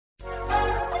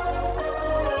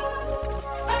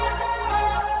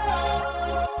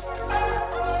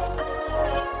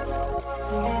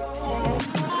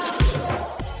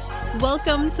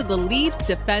Welcome to the Lead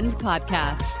Defend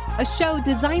podcast, a show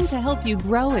designed to help you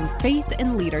grow in faith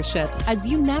and leadership as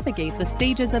you navigate the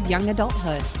stages of young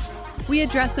adulthood. We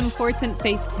address important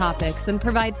faith topics and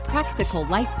provide practical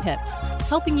life tips,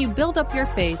 helping you build up your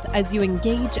faith as you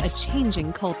engage a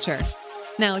changing culture.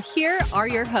 Now, here are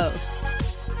your hosts.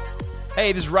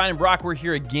 Hey, this is Ryan and Brock. We're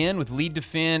here again with Lead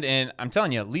Defend, and I'm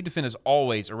telling you, Lead Defend is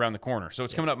always around the corner. So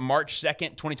it's coming up March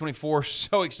 2nd, 2024.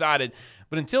 So excited.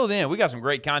 But until then, we got some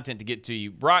great content to get to you.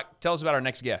 Brock, tell us about our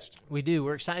next guest. We do.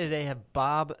 We're excited today to have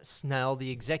Bob Snell, the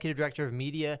Executive Director of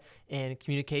Media and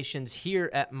Communications here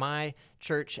at my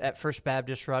church at First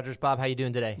Baptist Rogers. Bob, how you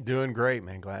doing today? Doing great,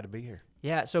 man. Glad to be here.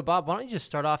 Yeah, so Bob, why don't you just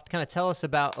start off, kind of tell us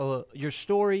about your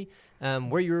story,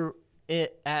 where you were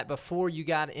at before you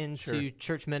got into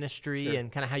church ministry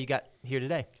and kind of how you got here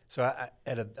today. So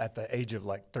at the age of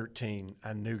like 13,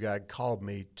 I knew God called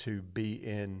me to be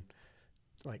in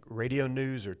like radio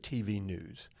news or TV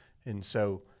news. And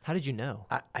so how did you know?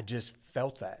 I just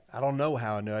felt that. I don't know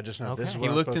how I knew. I just know this is what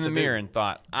He looked in the mirror and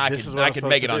thought, I could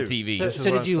make it on TV. So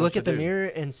did you look at the mirror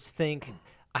and think,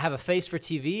 I have a face for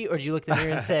TV, or did you look in the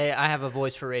mirror and say, I have a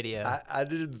voice for radio? I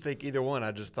didn't think either one.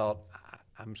 I just thought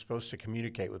I'm supposed to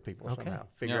communicate with people somehow,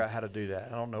 figure out how to do that.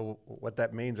 I don't know what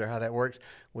that means or how that works.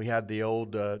 We had the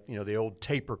old, the old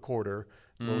tape recorder,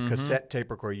 little cassette tape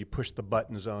recorder. You push the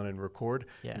buttons on and record.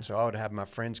 Yeah. And so I would have my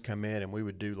friends come in and we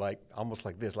would do almost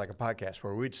like this, like a podcast,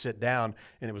 where we'd sit down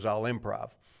and it was all improv.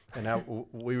 And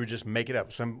we would just make it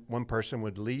up. One person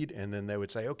would lead, and then they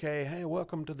would say, "Okay, hey,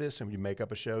 welcome to this," and you make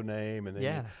up a show name, and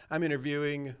then I'm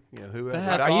interviewing, whoever.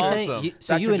 Are you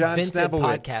saying you invented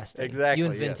podcasting? Exactly.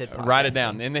 You invented podcasting. Write it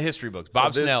down in the history books.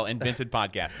 Bob Snell invented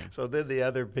podcasting. So then the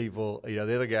other people, the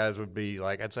other guys would be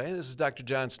like, I'd say, "Hey, this is Dr.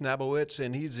 John Snabowitz,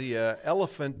 and he's the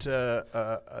elephant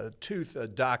tooth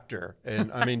doctor,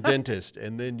 and dentist."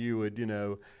 And then you would,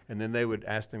 and then they would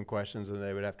ask them questions, and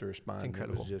they would have to respond. It's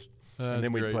incredible. It was just. And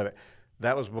then we'd play it.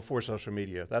 That was before social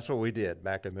media. That's what we did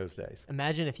back in those days.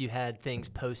 Imagine if you had things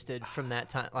posted from that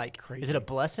time. Crazy. Is it a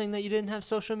blessing that you didn't have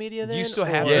social media then? Do you still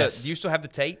have do you still have the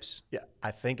tapes? Yeah, I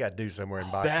think I do somewhere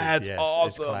in boxes. That's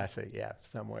awesome. It's classic. Yeah,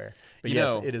 somewhere. But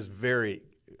it is very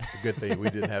good thing we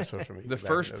didn't have social media. The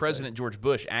first president, George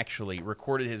Bush, actually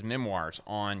recorded his memoirs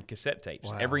on cassette tapes.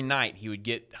 Wow. Every night he would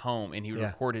get home and he would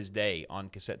record his day on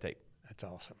cassette tape. That's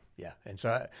awesome. Yeah. And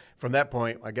so from that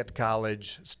point, I got to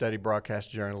college, studied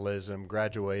broadcast journalism,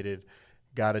 graduated,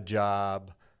 got a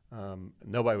job.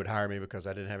 Nobody would hire me because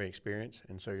I didn't have any experience.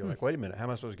 And so you're like, wait a minute, how am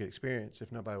I supposed to get experience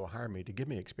if nobody will hire me to give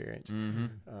me experience?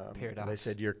 Paradox. They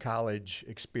said your college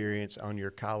experience on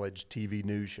your college TV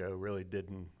news show really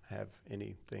didn't have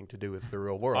anything to do with the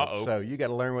real world. So you got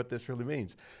to learn what this really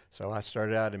means. So I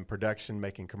started out in production,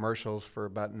 making commercials for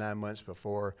about 9 months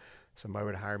before somebody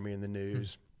would hire me in the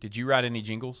news. Did you write any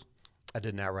jingles? I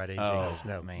did not write any jingles,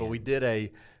 no. Man. But we did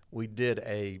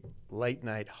a late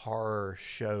night horror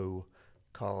show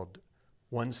called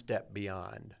One Step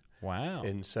Beyond. Wow.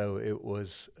 And so it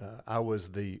was I was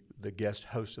the guest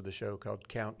host of the show called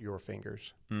Count Your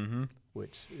Fingers,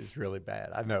 which is really bad.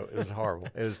 I know, it was horrible.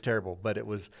 It was terrible. But it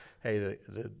was, hey,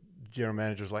 the general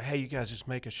manager was like, hey, you guys just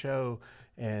make a show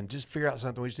and just figure out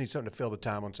something. We just need something to fill the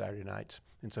time on Saturday nights.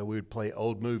 And so we would play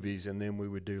old movies, and then we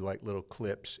would do like little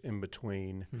clips in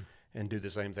between and do the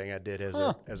same thing I did as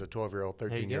a 12-year-old,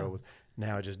 13-year-old.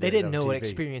 Now I just They did didn't it know on what TV.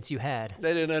 experience you had.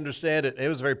 They didn't understand it. It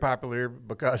was very popular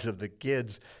because of the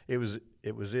kids. It was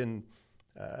in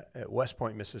at West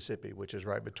Point, Mississippi, which is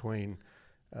right between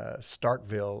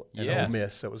Starkville and Ole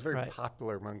Miss. So it was very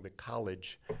popular among the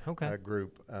college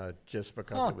group just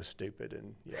because it was stupid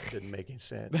and it didn't make any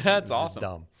sense. That's it was awesome.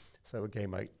 Dumb. So it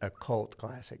became a cult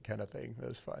classic kind of thing. It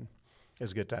was fun. It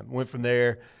was a good time. Went from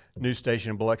there, news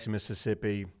station in Biloxi,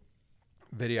 Mississippi,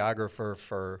 videographer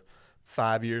for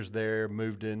 5 years there,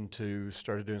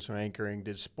 started doing some anchoring,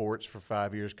 did sports for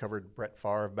 5 years, covered Brett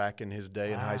Favre back in his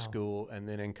day in high school, and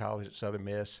then in college at Southern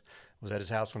Miss, was at his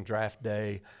house on draft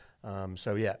day. And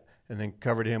then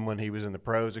covered him when he was in the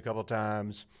pros a couple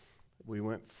times. We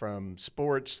went from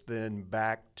sports then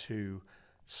back to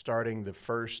starting the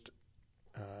first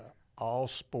all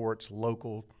sports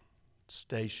local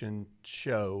station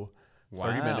show,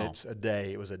 30 minutes a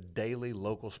day. It was a daily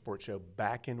local sports show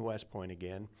back in West Point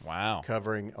again. Wow.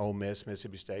 Covering Ole Miss,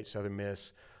 Mississippi State, Southern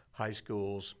Miss, high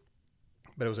schools.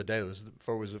 But it was a daily. As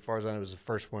far as I know, it was the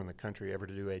first one in the country ever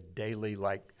to do a daily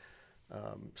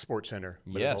sports center.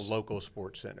 But it was a local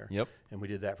sports center. Yep. And we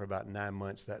did that for about 9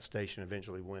 months. That station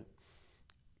eventually went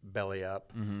belly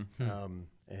up.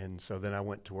 And so then I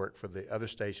went to work for the other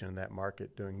station in that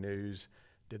market doing news,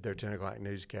 did their 10 o'clock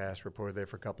newscast, reported there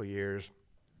for a couple of years.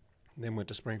 Then went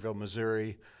to Springfield,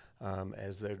 Missouri,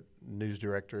 as the news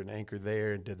director and anchor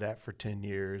there, and did that for 10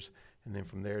 years. And then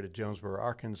from there to Jonesboro,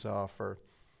 Arkansas for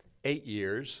 8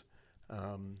 years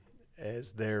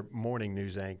as their morning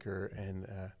news anchor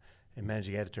and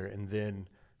managing editor. And then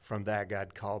from that,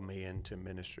 God called me into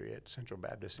ministry at Central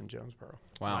Baptist in Jonesboro.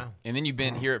 Wow. And then you've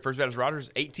been here at First Baptist Rogers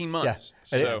 18 months.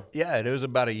 Yeah. It was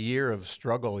about a year of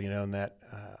struggle, in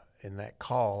that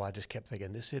call. I just kept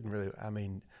thinking, this isn't really,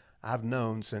 I've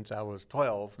known since I was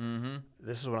 12,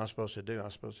 this is what I'm supposed to do.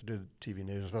 I'm supposed to do the TV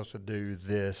news. I'm supposed to do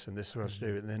this, and this is what I'm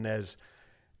supposed to do. And then as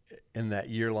in that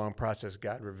year-long process,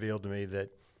 God revealed to me that,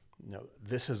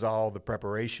 this is all the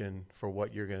preparation for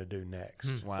what you're going to do next,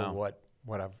 for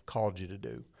what I've called you to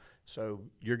do. So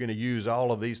you're going to use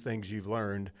all of these things you've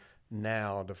learned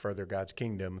now to further God's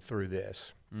kingdom through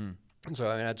this. And so,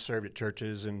 I'd served at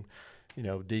churches and,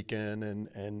 deacon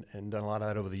and done a lot of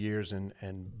that over the years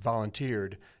and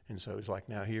volunteered. And so it's like,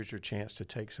 now here's your chance to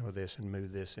take some of this and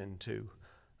move this into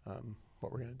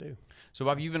what we're going to do. So,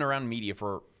 Bob, you've been around media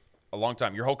for a long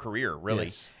time, your whole career, really.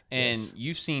 Yes. And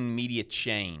you've seen media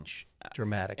change.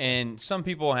 Dramatically. And some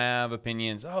people have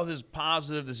opinions, this is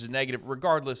positive, this is negative.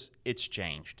 Regardless, it's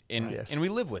changed. And we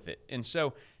live with it. And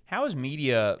so how is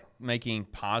media making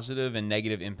positive and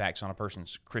negative impacts on a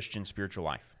person's Christian spiritual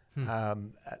life?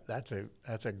 That's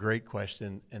a great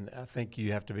question. And I think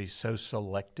you have to be so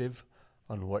selective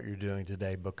on what you're doing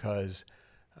today because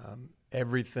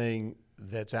everything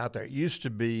that's out there. It used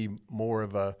to be more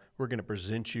of we're going to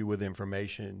present you with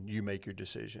information, you make your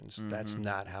decisions. That's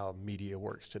not how media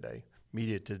works today.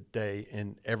 Media today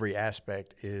in every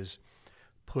aspect is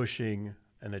pushing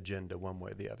an agenda one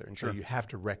way or the other. And so you have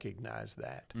to recognize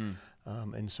that.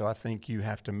 And so I think you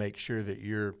have to make sure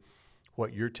that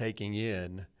what you're taking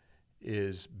in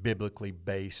is biblically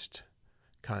based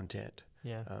content.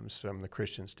 Yeah. So from the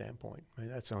Christian standpoint,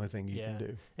 that's the only thing you can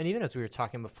do. And even as we were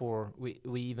talking before, we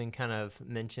even kind of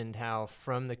mentioned how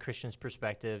from the Christian's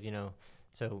perspective,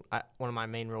 so one of my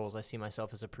main roles, I see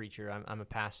myself as a preacher. I'm a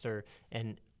pastor,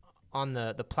 and on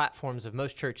the platforms of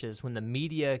most churches, when the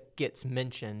media gets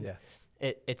mentioned,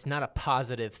 it's not a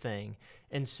positive thing.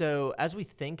 And so as we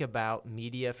think about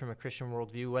media from a Christian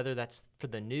worldview, whether that's for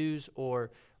the news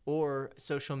or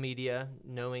social media,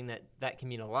 knowing that can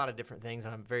mean a lot of different things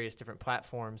on various different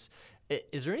platforms.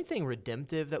 Is there anything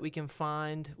redemptive that we can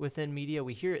find within media?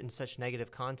 We hear it in such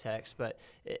negative context, but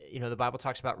the Bible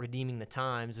talks about redeeming the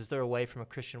times. Is there a way from a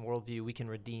Christian worldview we can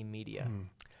redeem media?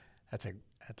 That's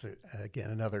again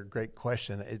another great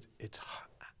question.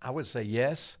 I would say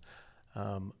yes,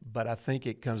 but I think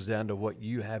it comes down to what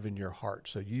you have in your heart.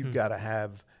 So you've got to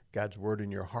have God's word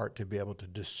in your heart to be able to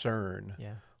discern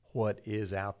what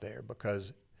is out there,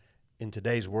 because in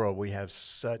today's world we have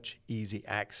such easy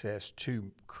access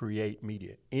to create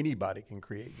media. Anybody can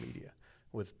create media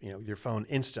with your phone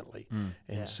instantly.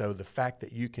 So the fact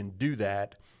that you can do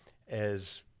that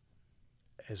as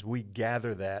we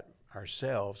gather that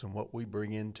ourselves and what we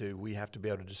bring into, we have to be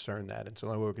able to discern that. And so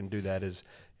the only way we can do that is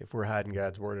if we're hiding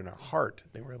God's word in our heart,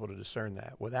 then we're able to discern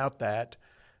that. Without that,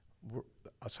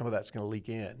 some of that's going to leak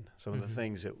in. Some of the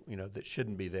things that that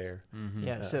shouldn't be there.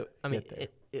 So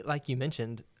it like you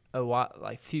mentioned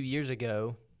a few years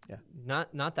ago,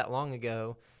 not that long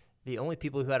ago, the only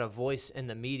people who had a voice in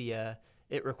the media,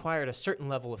 it required a certain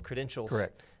level of credentials.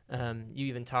 Correct. You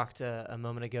even talked a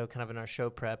moment ago, kind of in our show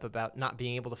prep, about not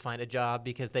being able to find a job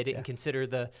because they didn't consider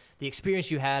the experience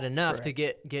you had enough to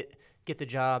get the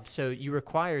job. So you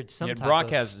required some type Brock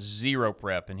of... has zero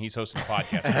prep, and he's hosting a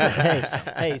podcast.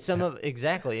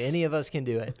 Hey, any of us can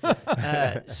do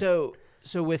it.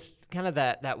 So with kind of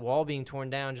that wall being torn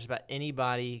down, just about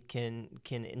anybody can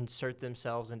insert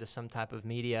themselves into some type of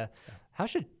media. How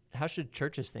should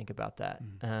churches think about that?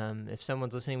 If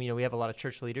someone's listening, we have a lot of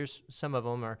church leaders. Some of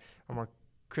them are more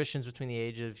Christians between the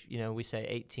age of, we say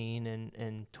 18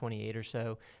 and 28 or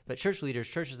so. But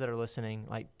churches that are listening,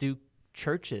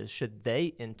 should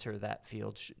they enter that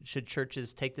field? Should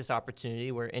churches take this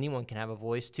opportunity where anyone can have a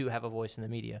voice in the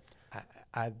media?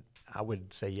 I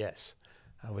would say yes.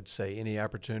 I would say any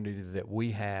opportunity that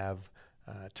we have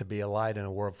to be a light in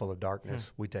a world full of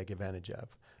darkness, we take advantage of.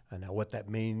 Now, what that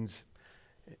means,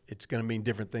 it's going to mean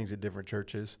different things at different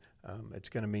churches. It's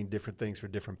going to mean different things for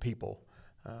different people.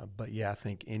 But I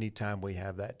think anytime we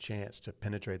have that chance to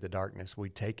penetrate the darkness, we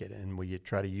take it and we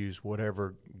try to use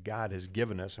whatever God has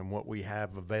given us and what we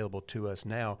have available to us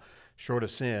now, short of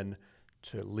sin,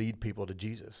 to lead people to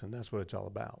Jesus. And that's what it's all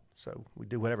about. So we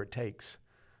do whatever it takes,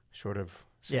 short of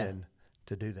sin,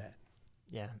 to do that.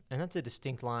 Yeah, and that's a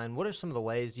distinct line. What are some of the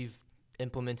ways you've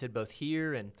implemented both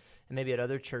here and maybe at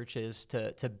other churches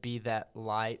to be that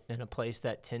light in a place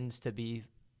that tends to be,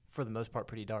 for the most part,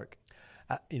 pretty dark?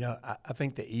 I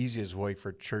think the easiest way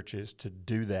for churches to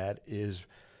do that is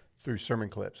through sermon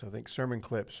clips. I think sermon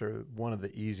clips are one of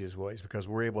the easiest ways because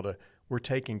we're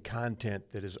taking content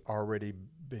that has already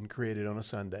been created on a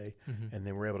Sunday, and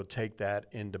then we're able to take that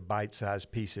into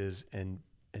bite-sized pieces and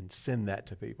send that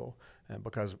to people. And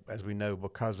because, as we know,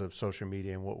 because of social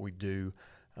media and what we do,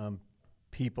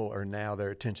 people are now,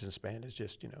 their attention span is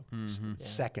just,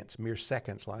 seconds, mere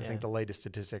seconds. I think the latest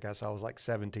statistic I saw was like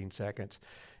 17 seconds.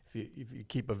 If you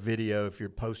keep a video, if you're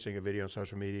posting a video on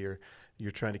social media,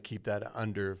 you're trying to keep that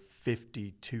under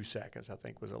 52 seconds, I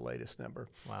think was the latest number.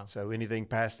 Wow. So anything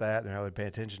past that, they're not really paying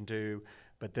attention to.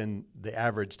 But then the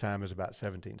average time is about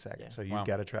 17 seconds. Yeah. So you've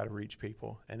got to try to reach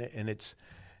people. And it's,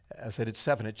 I said it's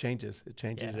tough, and it changes. It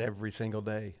changes every single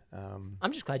day.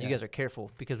 I'm just glad you guys are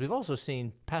careful because we've also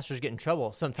seen pastors get in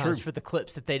trouble sometimes for the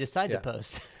clips that they decide to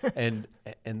post. and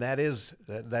that is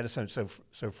something.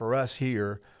 So for us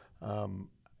here,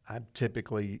 I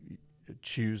typically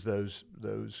choose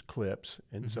those clips,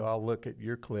 and so I'll look at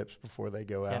your clips before they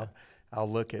go out. I'll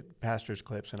look at pastors'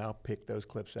 clips, and I'll pick those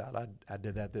clips out. I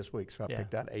did that this week, so I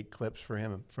picked out 8 clips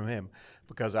from him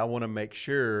because I want to make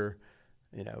sure.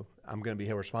 I'm going to be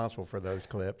held responsible for those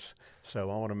clips, so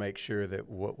I want to make sure that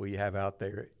what we have out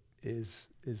there is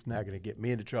not going to get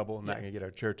me into trouble, not going to get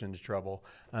our church into trouble.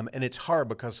 And it's hard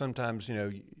because sometimes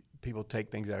people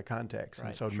take things out of context,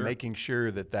 and so making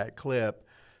sure that clip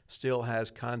still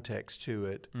has context to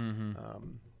it,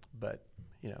 but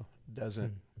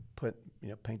doesn't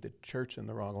paint the church in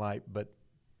the wrong light. But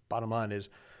bottom line is,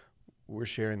 we're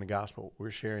sharing the gospel.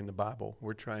 We're sharing the Bible.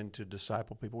 We're trying to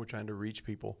disciple people. We're trying to reach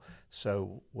people.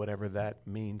 So whatever that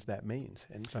means, that means.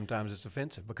 And sometimes it's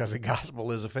offensive because the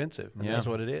gospel is offensive, and that's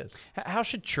what it is. How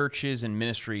should churches and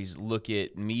ministries look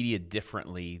at media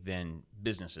differently than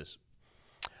businesses?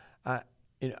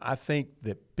 I think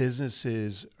that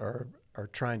businesses are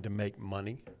trying to make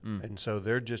money, and so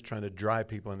they're just trying to drive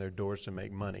people in their doors to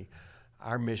make money.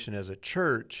 Our mission as a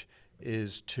church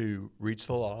is to reach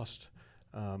the lost,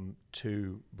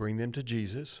 to bring them to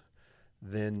Jesus,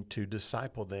 then to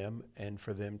disciple them, and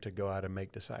for them to go out and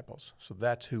make disciples. So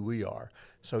that's who we are.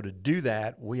 So to do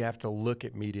that, we have to look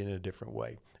at media in a different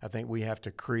way. I think we have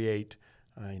to create,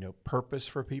 purpose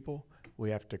for people. We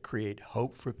have to create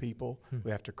hope for people.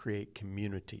 We have to create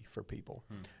community for people.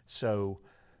 So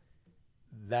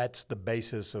that's the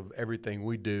basis of everything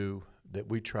we do that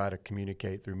we try to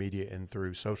communicate through media and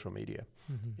through social media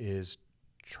is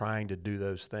trying to do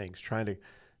those things,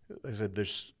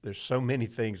 there's so many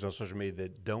things on social media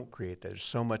that don't create that. There's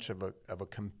so much of a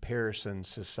comparison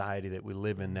society that we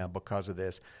live in now because of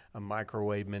this, a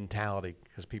microwave mentality,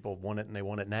 because people want it and they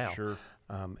want it now. Sure.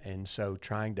 And so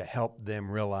trying to help them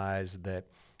realize that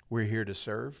we're here to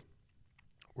serve.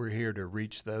 We're here to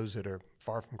reach those that are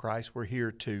far from Christ. We're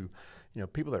here to,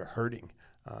 people that are hurting.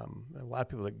 A lot of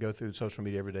people that go through social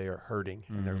media every day are hurting,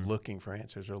 and they're looking for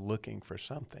answers or looking for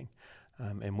something.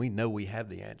 And we know we have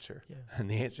the answer, and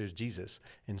the answer is Jesus.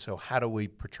 And so how do we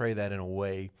portray that in a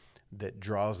way that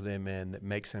draws them in, that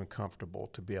makes them comfortable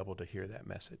to be able to hear that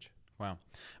message? Wow.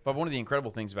 Bob, one of the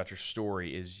incredible things about your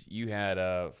story is you had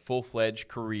a full-fledged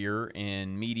career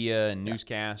in media and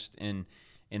newscast, and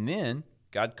then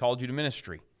God called you to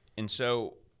ministry. And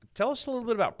so tell us a little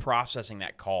bit about processing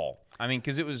that call. I mean,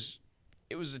 because it was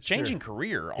a changing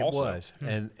career also.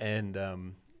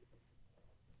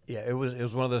 It was. It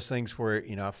was one of those things where,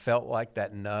 I felt like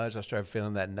that nudge. I started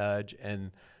feeling that nudge,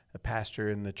 and the pastor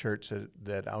in the church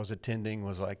that I was attending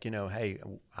was like, hey,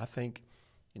 I think,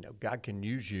 God can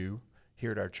use you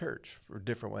here at our church for a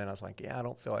different way. And I was like, I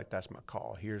don't feel like that's my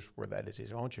call. Here's where that is. He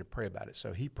said, I want you to pray about it.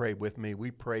 So he prayed with me. We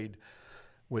prayed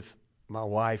with my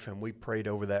wife, and we prayed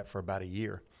over that for about a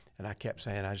year. And I kept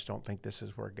saying, I just don't think this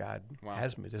is where God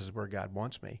has me. This is where God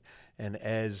wants me. And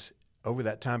as over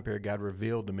that time period, God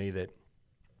revealed to me that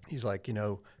he's like,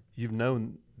 you've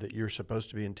known that you're supposed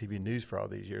to be in TV news for all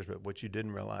these years, but what you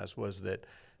didn't realize was that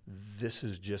this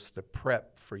is just the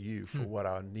prep for you for what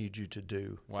I need you to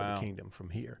do for the kingdom from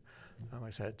here. Like I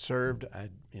said, I'd served,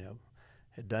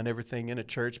 had done everything in a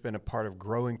church, been a part of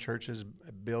growing churches,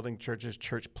 building churches,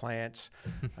 church plants.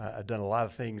 I've done a lot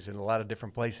of things in a lot of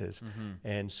different places.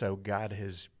 And so God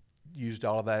has used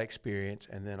all of that experience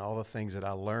and then all the things that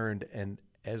I learned. And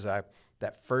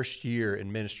that first year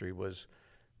in ministry was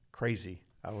crazy.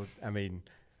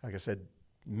 Like I said,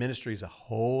 ministry is a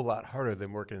whole lot harder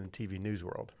than working in the TV news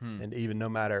world. And even no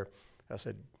matter,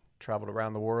 traveled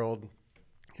around the world,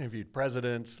 interviewed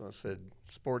presidents,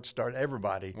 sports stars,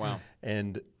 everybody. Wow.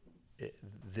 And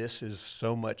this is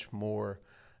so much more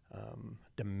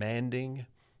demanding.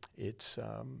 It's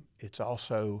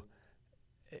also,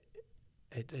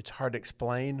 it's hard to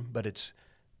explain, but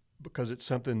because it's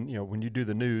something, when you do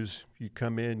the news, you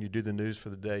come in, you do the news for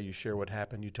the day, you share what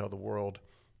happened, you tell the world,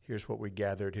 here's what we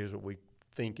gathered, here's what we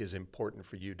think is important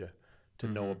for you to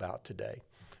know about today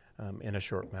in a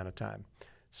short amount of time.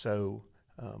 So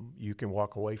you can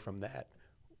walk away from that.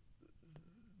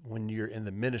 When you're in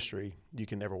the ministry, you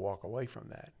can never walk away from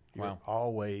that. You're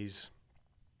always,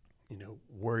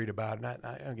 worried about it.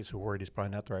 I guess worried is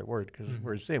probably not the right word, because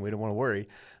we're saying we don't want to worry,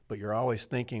 but you're always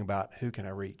thinking about who can I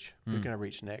reach? Who can I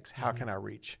reach next? How can I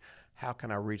reach? How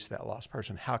can I reach that lost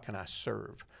person? How can I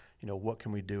serve? What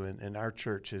can we do? And our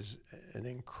church is an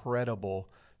incredible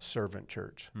servant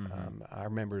church. Our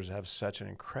members have such an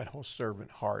incredible servant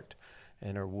heart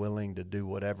and are willing to do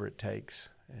whatever it takes.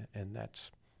 And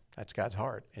that's God's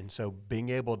heart. And so being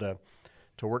able to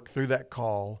work through that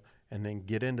call and then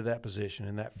get into that position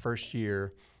in that first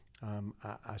year,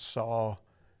 I saw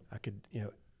I could,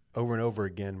 over and over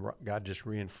again, God just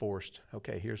reinforced,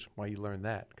 okay, here's why you learn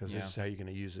that, because this is how you're going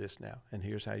to use this now. And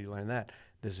here's how you learn that.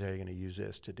 This is how you're going to use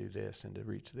this to do this and to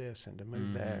reach this and to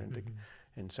move there.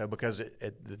 And so because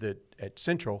at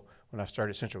Central, when I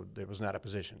started Central, there was not a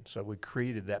position. So we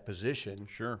created that position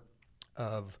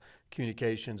of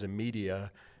communications and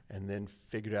media, and then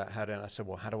figured out how to, and I said,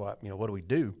 well, how do I, what do we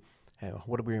do? And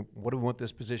what do we want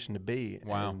this position to be?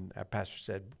 And our pastor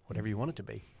said, whatever you want it to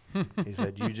be. He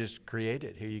said, you just create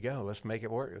it. Here you go. Let's make it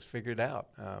work. Let's figure it out.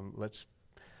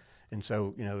 And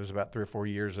so, there was about 3 or 4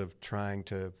 years of trying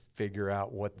to figure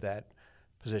out what that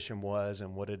position was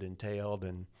and what it entailed.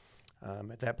 And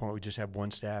at that point, we just had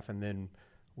one staff, and then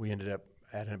we ended up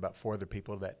adding about 4 other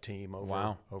people to that team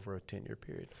over a 10-year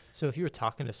period. So if you were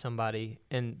talking to somebody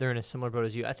and they're in a similar boat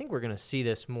as you, I think we're going to see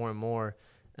this more and more.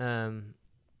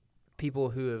 People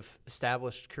who have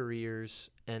established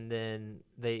careers and then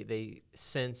they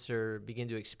sense or begin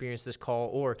to experience this call,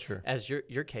 or as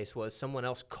your case was, someone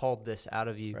else called this out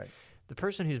of you. Right. The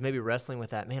person who's maybe wrestling with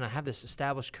that, man, I have this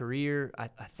established career. I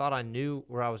thought I knew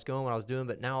where I was going, what I was doing,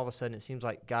 but now all of a sudden it seems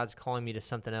like God's calling me to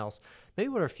something else. Maybe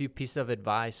what are a few pieces of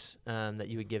advice that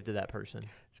you would give to that person?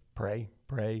 Pray,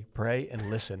 and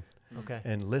listen. Okay.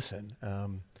 And listen.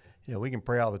 We can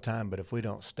pray all the time, but if we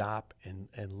don't stop and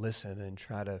listen and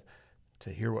try to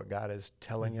hear what God is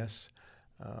telling us,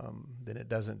 then it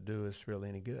doesn't do us really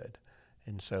any good.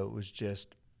 And so it was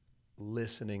just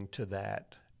listening to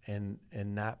that and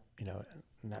not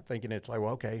thinking it's like,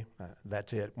 well, okay,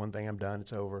 that's it. One thing, I'm done.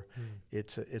 It's over.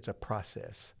 It's a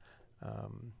process.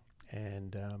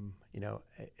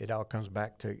 It all comes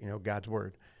back to, God's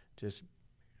word. Just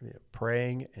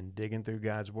praying and digging through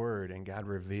God's word, and God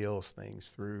reveals things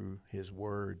through his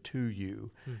word to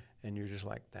you. And you're just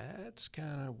like, that's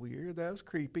kind of weird. That was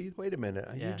creepy. Wait a minute.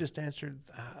 You just answered,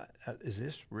 is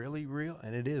this really real?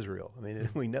 And it is real. I mean,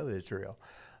 we know that it's real.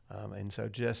 And so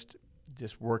just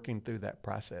working through that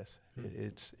process.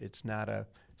 It's not a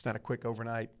quick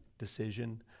overnight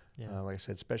decision. Like I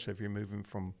said, especially if you're moving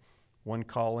from one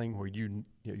calling where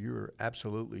you're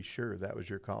absolutely sure that was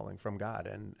your calling from God,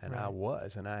 and I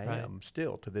was, and I am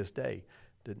still to this day,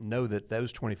 to know that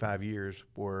those 25 years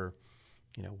were,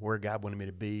 where God wanted me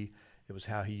to be. It was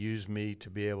how he used me to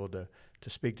be able to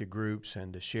speak to groups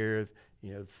and to share,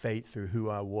 faith through who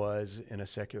I was in a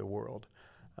secular world,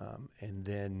 and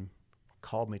then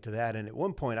called me to that. And at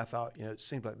one point I thought, it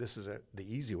seemed like this is the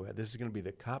easy way. This is going to be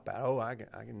the cop out. Oh, I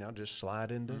can now just slide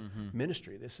into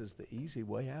ministry. This is the easy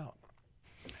way out.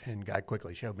 And God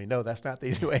quickly showed me, no, that's not the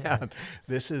easy way out.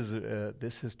 This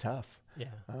is tough. Yeah.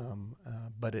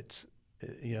 But it's,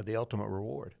 the ultimate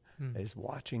reward is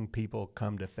watching people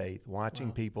come to faith,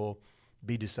 watching people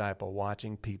be discipled,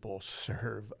 watching people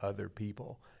serve other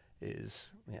people.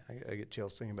 I get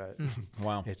chills thinking about it.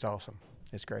 Wow. It's awesome.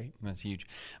 It's great. That's huge.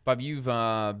 Bob, you've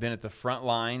been at the front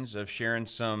lines of sharing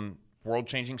some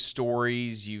world-changing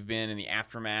stories. You've been in the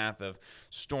aftermath of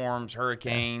storms,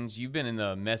 hurricanes. You've been in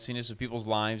the messiness of people's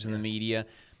lives in the media,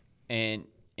 and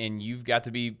you've got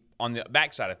to be on the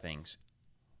backside of things.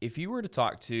 If you were to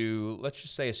talk to, let's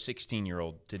just say, a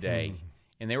 16-year-old today,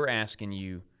 and they were asking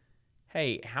you,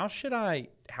 hey, how should I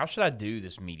do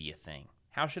this media thing?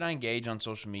 How should I engage on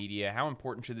social media? How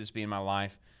important should this be in my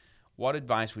life? What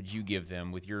advice would you give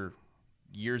them with your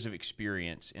years of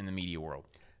experience in the media world?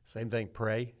 Same thing,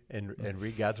 pray and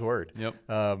read God's word. Yep.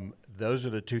 Those are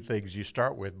the two things you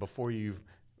start with before you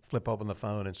flip open the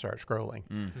phone and start scrolling.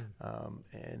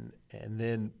 And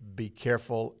then be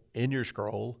careful in your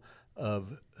scroll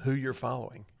of who you're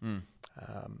following.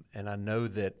 And I know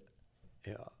that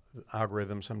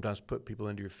algorithms sometimes put people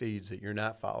into your feeds that you're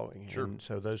not following. Sure. And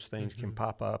so those things can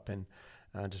pop up, and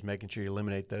just making sure you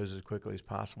eliminate those as quickly as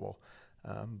possible.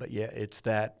 But it's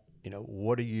that,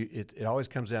 what are you, it always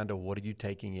comes down to what are you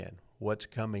taking in? what's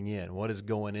coming in, what is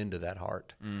going into that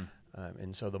heart.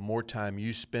 And so the more time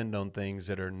you spend on things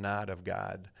that are not of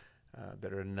God,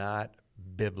 that are not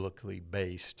biblically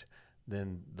based,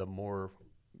 then the more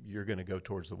you're going to go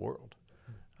towards the world.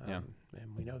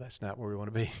 And we know that's not where we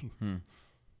want to be.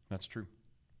 That's true.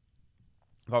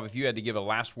 Bob, if you had to give a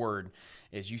last word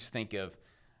as you think of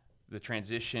the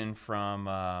transition from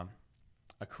a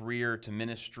career to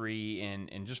ministry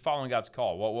and just following God's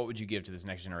call, what would you give to this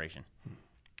next generation?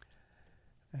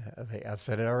 I think I've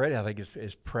said it already. I think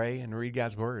it's pray and read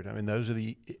God's word. I mean,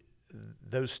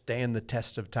 those stand the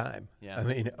test of time. Yeah. I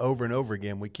mean, over and over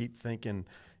again, we keep thinking,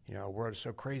 our world is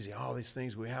so crazy. All these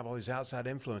things we have, all these outside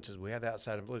influences. We have the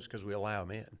outside influences because we allow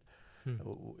them in.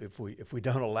 If we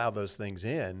don't allow those things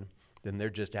in, then they're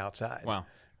just outside. Wow.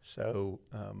 So,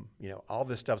 all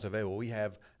this stuff's available. We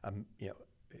have,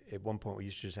 at one point we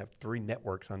used to just have 3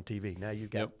 networks on TV. Now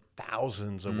you've got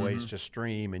thousands of ways to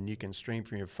stream, and you can stream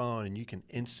from your phone, and you can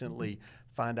instantly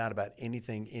find out about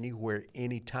anything, anywhere,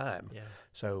 anytime. Yeah.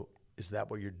 So is that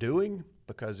what you're doing?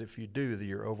 Because if you do, then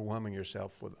you're overwhelming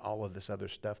yourself with all of this other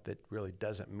stuff that really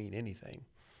doesn't mean anything.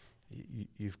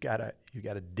 You've got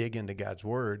to dig into God's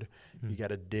word. You got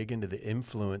to dig into the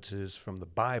influences from the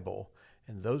Bible,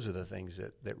 and those are the things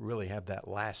that really have that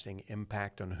lasting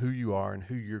impact on who you are and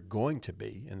who you're going to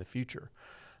be in the future.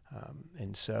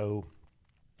 And so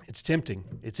it's tempting.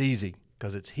 It's easy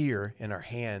because it's here in our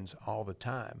hands all the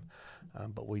time.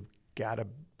 But we got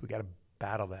to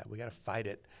battle that. We got to fight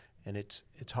it, and it's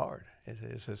hard.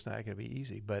 It's not going to be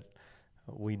easy, but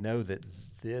we know that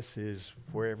this is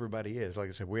where everybody is. Like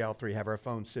I said, we all 3 have our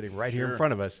phones sitting right here in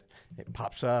front of us. It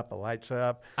pops up, it lights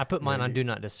up. I put mine on Do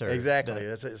Not Disturb. Exactly.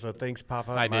 That's it. So things pop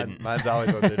up. I didn't. Mine's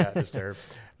always on Do Not Disturb.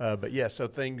 But yeah, so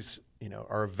things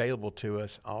are available to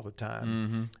us all the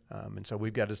time. And so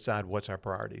we've got to decide what's our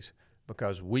priorities,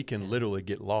 because we can literally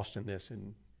get lost in this,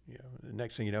 and the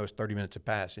next thing you know, it's 30 minutes have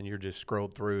passed, and you're just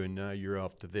scrolled through, and now you're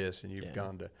off to this, and you've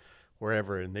gone to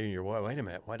wherever, and then you're, well, wait a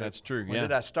minute. That's true. When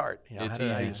did I start? It's how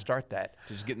did easy. I start that?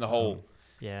 Just get in the hole.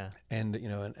 Yeah. And,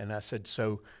 and I said,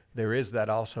 so there is that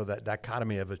also, that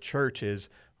dichotomy of a church is,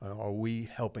 are we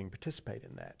helping participate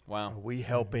in that? Wow. Are we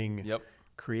helping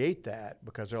create that?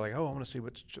 Because they're like, oh, I want to see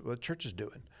what the church is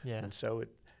doing. Yeah. And so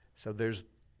there's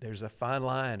a fine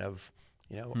line of,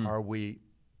 are we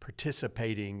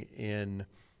participating in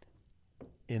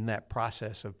that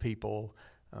process of people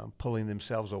pulling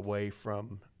themselves away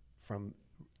from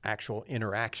actual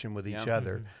interaction with each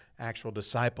other, actual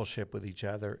discipleship with each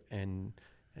other, and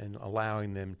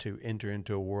allowing them to enter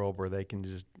into a world where they can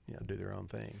just do their own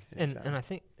thing. And I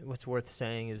think what's worth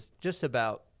saying is just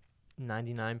about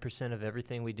 99% of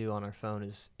everything we do on our phone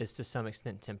is to some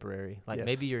extent temporary. Like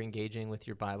maybe you're engaging with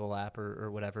your Bible app or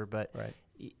whatever, but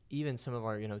even some of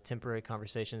our temporary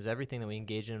conversations, everything that we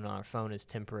engage in on our phone is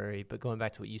temporary. But going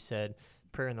back to what you said,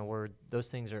 prayer and the word, those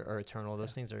things are eternal.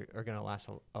 Those things are going to last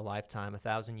a lifetime,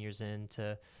 1,000 years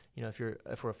into, if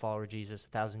we're a follower of Jesus,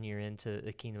 1,000 year into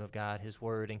the kingdom of God, his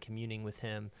word and communing with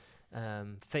him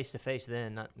face to face,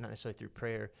 then not necessarily through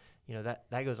prayer,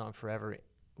 that goes on forever.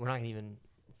 We're not going to even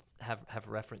have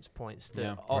reference points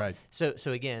to all. Right. So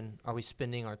again, are we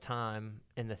spending our time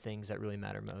in the things that really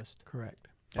matter most? Correct.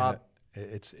 Bob?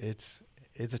 It's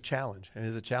a challenge, and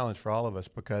it's a challenge for all of us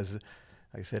because,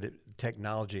 like I said,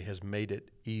 technology has made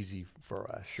it easy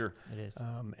for us. Sure, it is.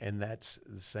 And that's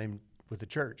the same with the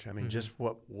church. I mean, just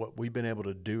what we've been able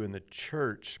to do in the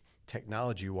church,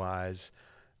 technology-wise,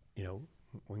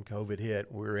 when COVID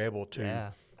hit, we were able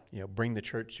to, bring the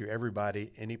church to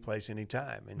everybody, any place,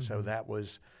 anytime. And so that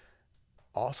was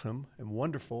awesome and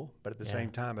wonderful, but at the same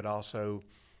time, it also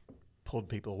pulled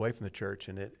people away from the church,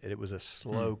 and it was a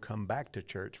slow come back to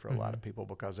church for a lot of people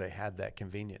because they had that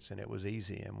convenience, and it was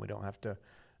easy, and I don't have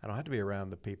to be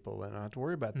around the people, and I don't have to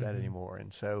worry about that anymore.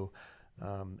 And so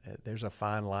there's a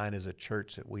fine line as a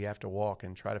church that we have to walk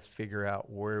and try to figure out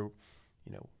where,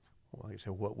 like I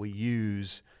said, what we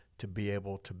use to be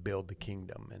able to build the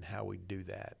kingdom and how we do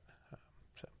that.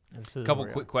 A couple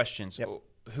quick questions. Yep.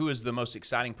 Who is the most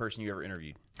exciting person you ever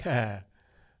interviewed?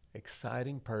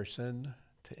 Exciting person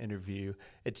to interview.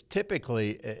 It's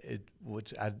typically,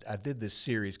 I did this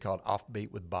series called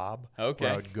Offbeat with Bob. Okay.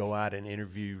 Where I would go out and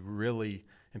interview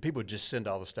and people would just send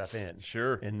all the stuff in.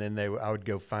 Sure. And then I would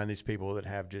go find these people that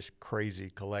have just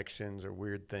crazy collections or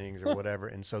weird things or whatever.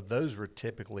 And so those were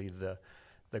typically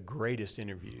the greatest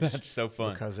interviews. That's so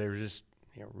fun. Because they were just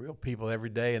real people every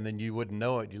day, and then you wouldn't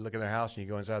know it. You look at their house and you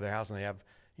go inside their house and they have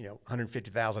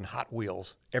 150,000 Hot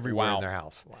Wheels everywhere in their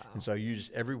house. Wow. And so you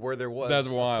just, everywhere there was a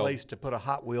place to put a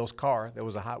Hot Wheels car, there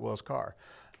was a Hot Wheels car.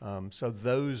 So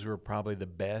those were probably the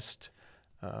best.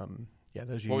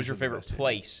 Those. What was your favorite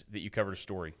place that you covered a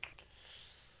story?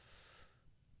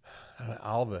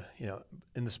 all the,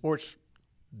 in the sports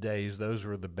days, those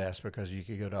were the best because you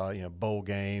could go to, bowl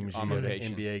games, you go to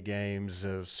NBA games,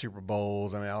 Super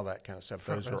Bowls, all that kind of stuff.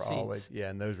 Front those row were seats. always,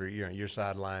 and those were, your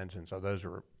sidelines. And so those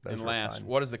were And were last, fun.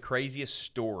 what is the craziest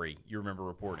story you remember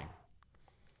reporting?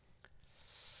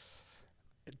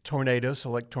 Tornado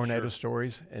Sure.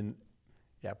 stories. And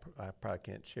yeah, I probably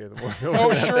can't share them.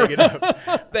 Oh, sure.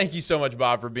 Thank you so much,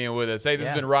 Bob, for being with us. Hey, this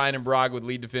has been Ryan and Brock with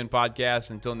Lead Defend Podcast.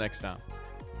 Until next time.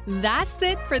 That's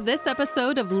it for this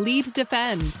episode of Lead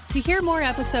Defend. To hear more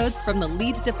episodes from the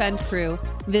Lead Defend crew,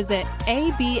 visit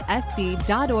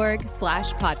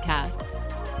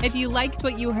absc.org/podcasts. If you liked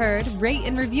what you heard, rate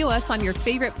and review us on your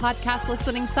favorite podcast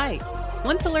listening site.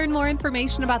 Want to learn more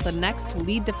information about the next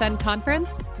Lead Defend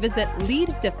conference? Visit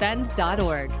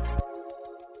leaddefend.org.